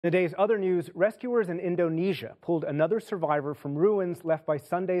In the day's other news, rescuers in Indonesia pulled another survivor from ruins left by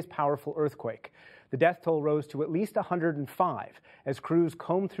Sunday's powerful earthquake. The death toll rose to at least 105 as crews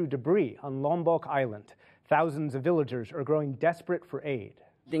combed through debris on Lombok Island. Thousands of villagers are growing desperate for aid.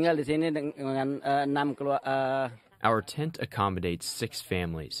 Our tent accommodates 6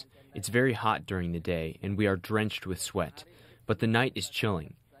 families. It's very hot during the day, and we are drenched with sweat. But the night is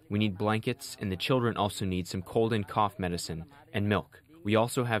chilling. We need blankets, and the children also need some cold and cough medicine and milk. We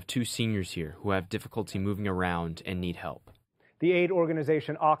also have 2 seniors here who have difficulty moving around and need help. The aid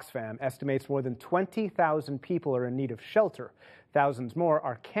organization Oxfam estimates more than 20,000 people are in need of shelter. Thousands more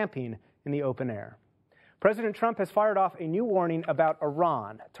are camping in the open air. President Trump has fired off a new warning about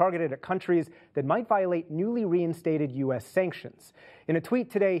Iran, targeted at countries that might violate newly reinstated U.S. sanctions. In a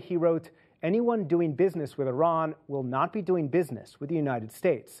tweet today, he wrote, "Anyone doing business with Iran will not be doing business with the United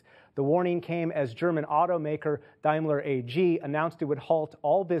States." The warning came as German automaker Daimler AG announced it would halt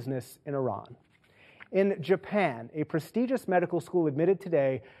all business in Iran. In Japan, a prestigious medical school admitted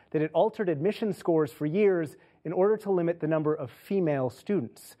today that it altered admission scores for years in order to limit the number of female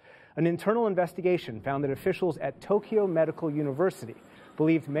students. An internal investigation found that officials at Tokyo Medical University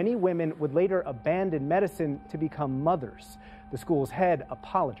believed many women would later abandon medicine to become mothers. The school's head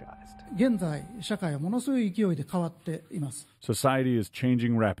apologized. Society is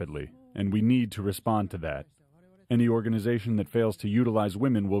changing rapidly, and we need to respond to that. Any organization that fails to utilize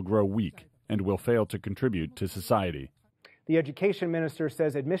women will grow weak and will fail to contribute to society. The education minister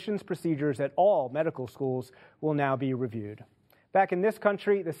says admissions procedures at all medical schools will now be reviewed. Back in this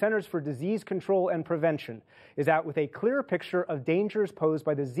country, the Centers for Disease Control and Prevention is out with a clear picture of dangers posed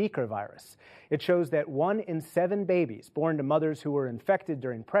by the Zika virus. It shows that 1 in 7 babies born to mothers who were infected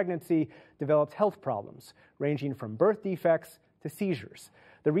during pregnancy developed health problems, ranging from birth defects to seizures.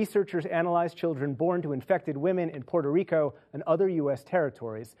 The researchers analyzed children born to infected women in Puerto Rico and other U.S.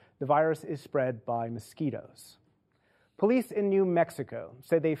 territories. The virus is spread by mosquitoes. Police in New Mexico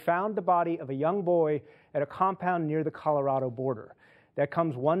say they found the body of a young boy at a compound near the Colorado border. That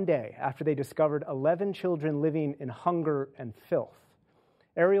comes one day after they discovered 11 children living in hunger and filth.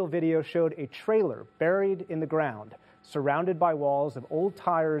 Aerial video showed a trailer buried in the ground, surrounded by walls of old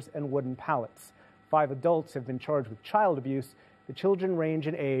tires and wooden pallets. 5 adults have been charged with child abuse. The children range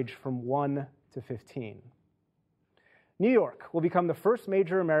in age from 1 to 15. New York will become the first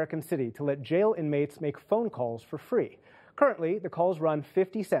major American city to let jail inmates make phone calls for free. Currently, the calls run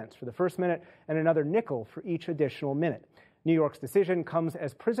 50 cents for the first minute and another nickel for each additional minute. New York's decision comes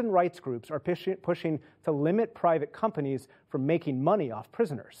as prison rights groups are pushing to limit private companies from making money off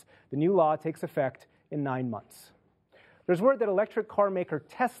prisoners. The new law takes effect in 9 months. There's word that electric car maker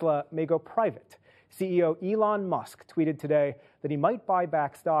Tesla may go private. CEO Elon Musk tweeted today that he might buy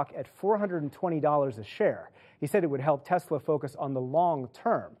back stock at $420 a share. He said it would help Tesla focus on the long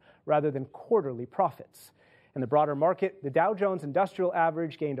term rather than quarterly profits. In the broader market, the Dow Jones Industrial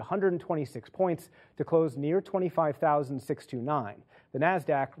Average gained 126 points to close near 25,629. The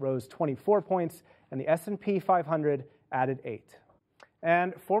Nasdaq rose 24 points, and the S&P 500 added 8.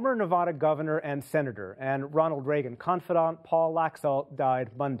 And former Nevada governor and senator and Ronald Reagan confidant Paul Laxalt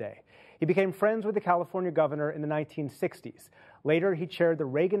died Monday. He became friends with the California governor in the 1960s. Later, he chaired the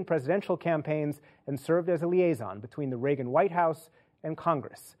Reagan presidential campaigns and served as a liaison between the Reagan White House and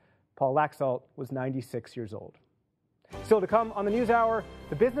Congress. Paul Laxalt was 96 years old. Still to come on the NewsHour,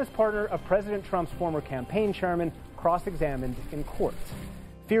 the business partner of President Trump's former campaign chairman cross-examined in court.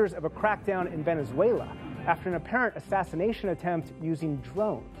 Fears of a crackdown in Venezuela after an apparent assassination attempt using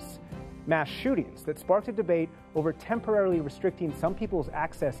drones. Mass shootings that sparked a debate over temporarily restricting some people's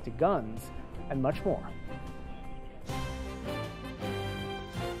access to guns, and much more.